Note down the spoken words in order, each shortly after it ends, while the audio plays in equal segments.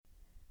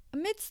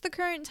Amidst the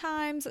current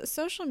times,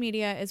 social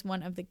media is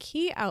one of the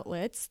key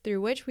outlets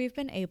through which we've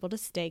been able to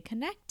stay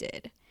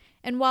connected.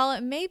 And while it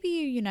may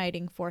be a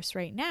uniting force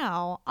right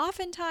now,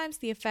 oftentimes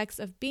the effects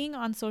of being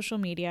on social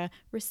media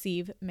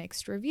receive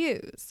mixed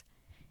reviews.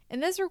 In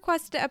this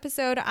requested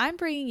episode, I'm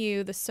bringing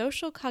you the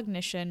social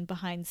cognition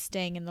behind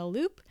staying in the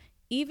loop,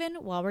 even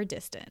while we're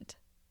distant.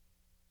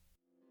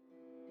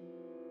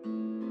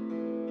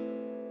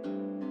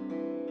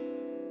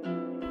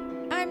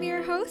 I'm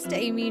your host,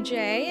 Amy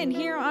J, and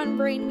here on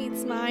Brain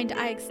Meets Mind,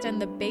 I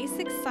extend the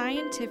basic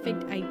scientific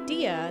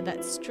idea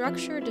that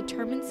structure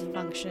determines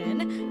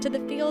function to the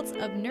fields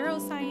of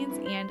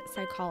neuroscience and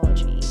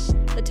psychology.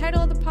 The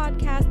title of the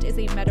podcast is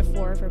a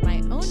metaphor for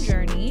my own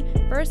journey,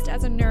 first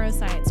as a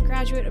neuroscience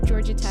graduate of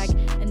Georgia Tech,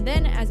 and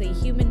then as a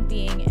human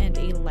being and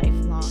a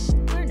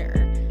lifelong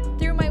learner.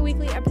 Through my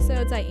weekly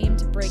episodes, I aim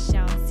to break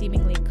down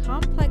seemingly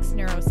complex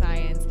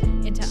neuroscience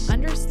into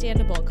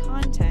understandable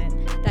content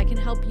that can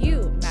help you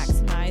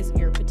maximize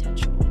your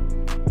potential.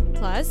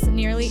 Plus,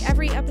 nearly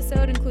every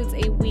episode includes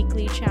a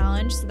weekly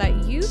challenge so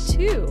that you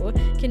too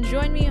can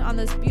join me on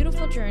this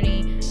beautiful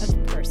journey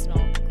of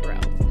personal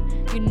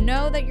growth. You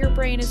know that your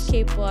brain is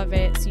capable of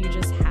it, so you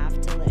just have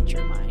to let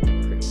your mind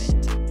prove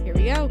it. Here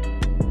we go.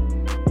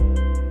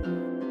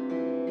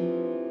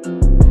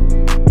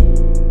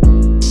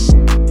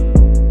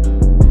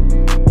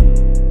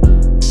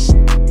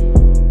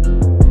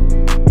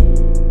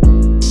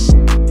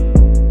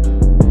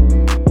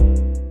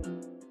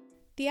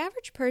 The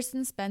average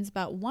person spends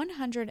about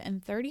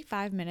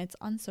 135 minutes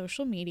on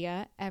social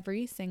media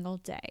every single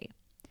day.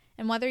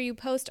 And whether you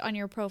post on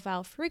your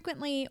profile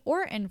frequently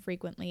or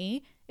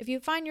infrequently, if you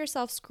find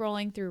yourself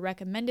scrolling through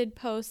recommended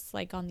posts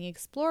like on the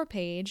Explore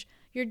page,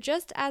 you're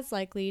just as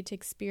likely to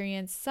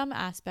experience some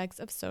aspects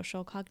of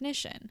social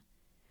cognition.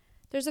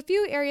 There's a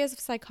few areas of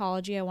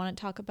psychology I want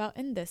to talk about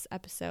in this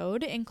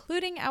episode,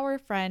 including our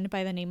friend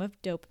by the name of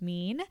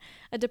dopamine,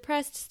 a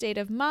depressed state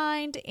of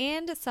mind,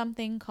 and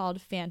something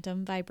called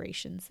phantom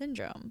vibration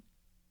syndrome.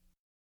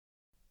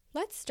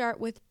 Let's start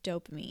with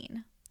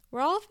dopamine. We're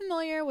all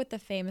familiar with the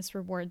famous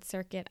reward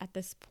circuit at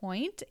this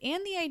point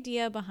and the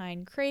idea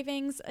behind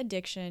cravings,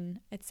 addiction,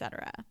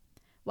 etc.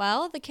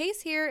 Well, the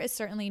case here is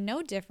certainly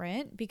no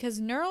different because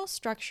neural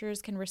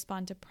structures can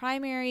respond to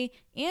primary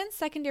and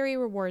secondary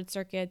reward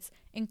circuits,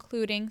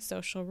 including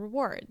social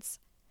rewards.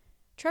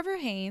 Trevor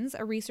Haynes,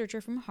 a researcher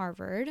from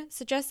Harvard,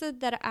 suggested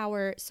that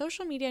our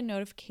social media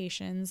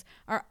notifications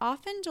are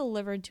often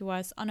delivered to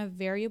us on a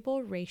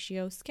variable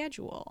ratio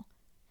schedule.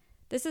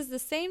 This is the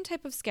same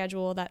type of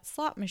schedule that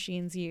slot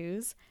machines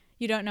use.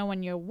 You don't know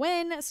when you'll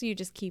win, so you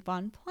just keep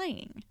on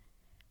playing.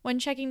 When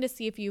checking to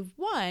see if you've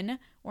won,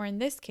 or in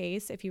this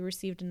case, if you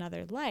received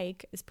another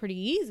like, is pretty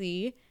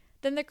easy,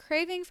 then the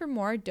craving for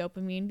more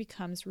dopamine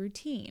becomes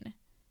routine.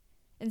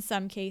 In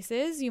some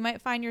cases, you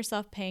might find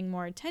yourself paying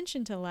more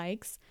attention to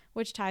likes,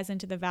 which ties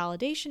into the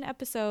validation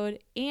episode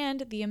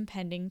and the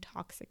impending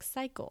toxic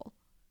cycle.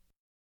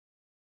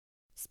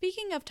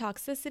 Speaking of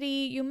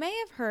toxicity, you may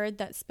have heard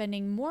that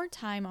spending more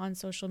time on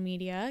social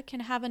media can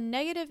have a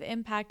negative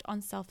impact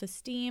on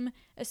self-esteem,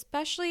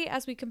 especially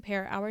as we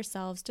compare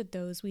ourselves to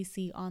those we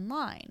see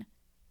online.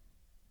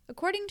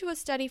 According to a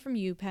study from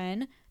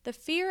UPenn, the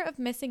fear of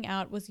missing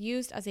out was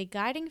used as a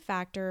guiding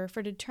factor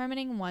for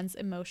determining one's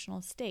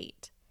emotional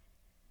state.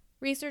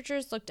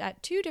 Researchers looked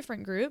at two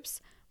different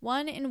groups,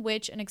 one in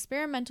which an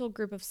experimental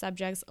group of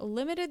subjects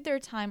limited their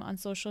time on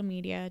social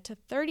media to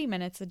 30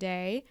 minutes a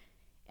day,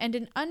 and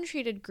an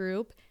untreated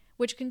group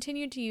which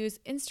continued to use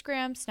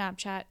Instagram,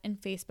 Snapchat, and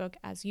Facebook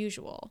as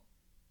usual.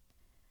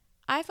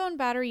 iPhone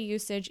battery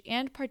usage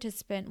and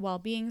participant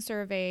well-being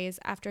surveys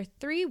after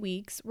 3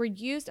 weeks were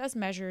used as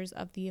measures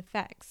of the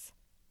effects.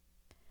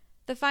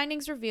 The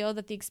findings revealed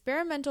that the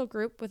experimental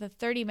group with a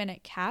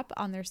 30-minute cap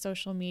on their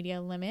social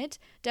media limit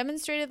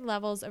demonstrated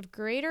levels of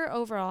greater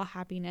overall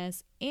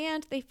happiness,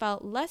 and they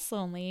felt less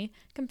lonely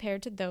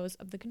compared to those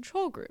of the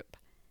control group.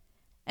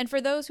 And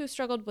for those who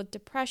struggled with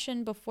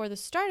depression before the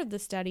start of the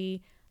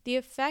study, the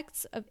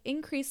effects of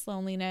increased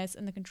loneliness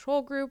in the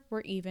control group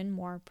were even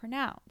more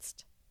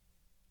pronounced.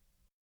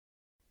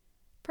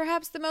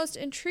 Perhaps the most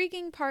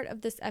intriguing part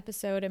of this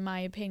episode, in my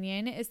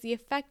opinion, is the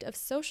effect of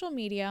social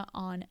media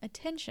on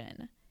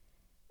attention.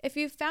 If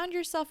you've found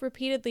yourself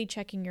repeatedly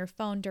checking your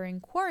phone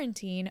during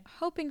quarantine,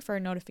 hoping for a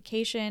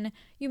notification,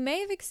 you may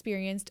have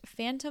experienced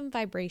phantom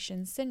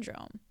vibration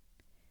syndrome.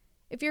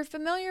 If you're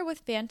familiar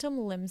with phantom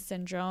limb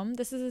syndrome,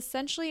 this is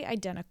essentially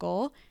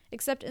identical,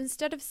 except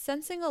instead of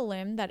sensing a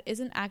limb that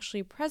isn't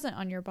actually present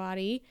on your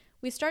body,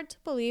 we start to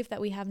believe that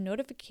we have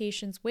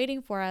notifications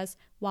waiting for us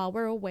while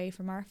we're away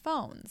from our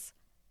phones.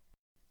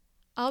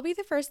 I'll be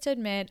the first to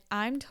admit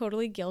I'm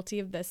totally guilty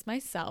of this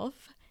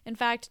myself. In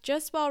fact,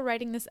 just while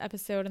writing this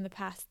episode in the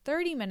past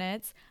 30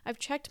 minutes, I've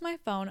checked my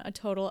phone a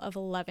total of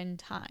 11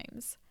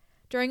 times.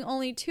 During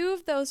only 2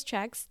 of those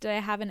checks did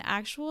I have an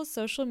actual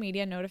social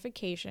media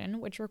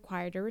notification which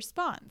required a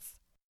response.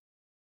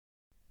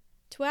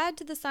 To add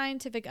to the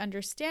scientific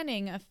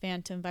understanding of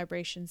phantom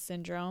vibration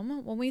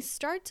syndrome, when we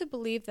start to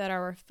believe that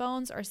our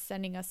phones are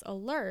sending us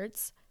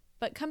alerts,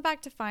 but come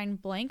back to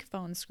find blank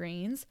phone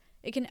screens,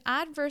 it can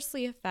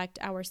adversely affect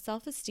our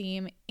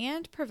self-esteem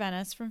and prevent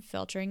us from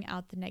filtering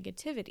out the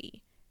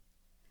negativity.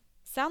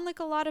 Sound like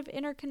a lot of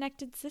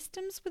interconnected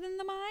systems within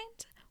the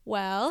mind?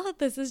 Well,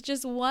 this is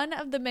just one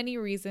of the many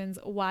reasons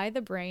why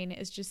the brain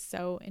is just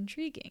so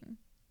intriguing.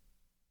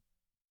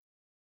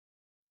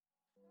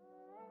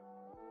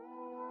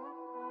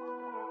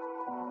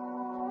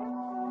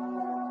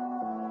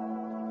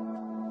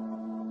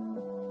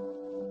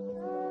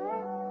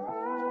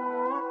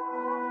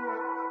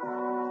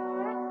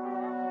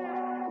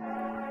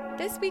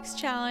 This week's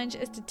challenge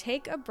is to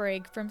take a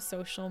break from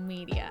social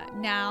media.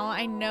 Now,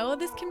 I know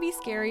this can be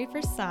scary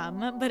for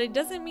some, but it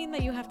doesn't mean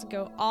that you have to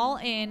go all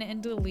in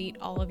and delete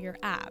all of your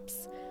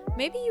apps.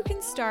 Maybe you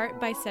can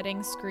start by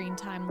setting screen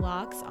time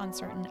locks on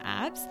certain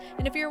apps,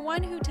 and if you're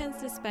one who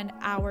tends to spend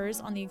hours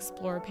on the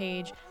Explore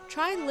page,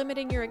 try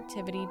limiting your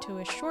activity to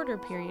a shorter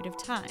period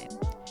of time.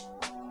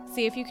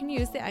 See if you can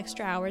use the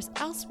extra hours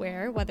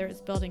elsewhere, whether it's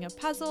building a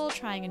puzzle,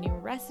 trying a new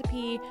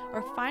recipe,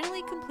 or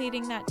finally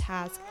completing that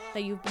task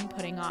that you've been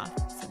putting off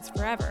since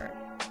forever.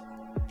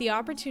 The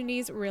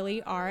opportunities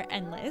really are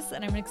endless,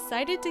 and I'm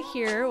excited to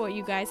hear what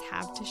you guys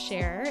have to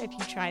share if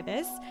you try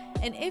this.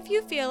 And if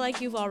you feel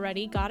like you've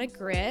already got a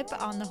grip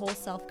on the whole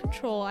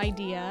self-control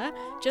idea,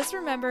 just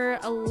remember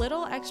a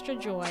little extra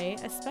joy,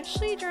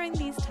 especially during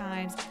these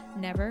times,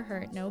 never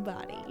hurt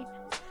nobody.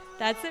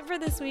 That's it for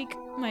this week,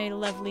 my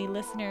lovely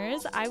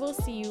listeners. I will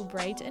see you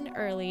bright and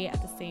early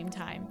at the same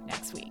time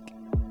next week.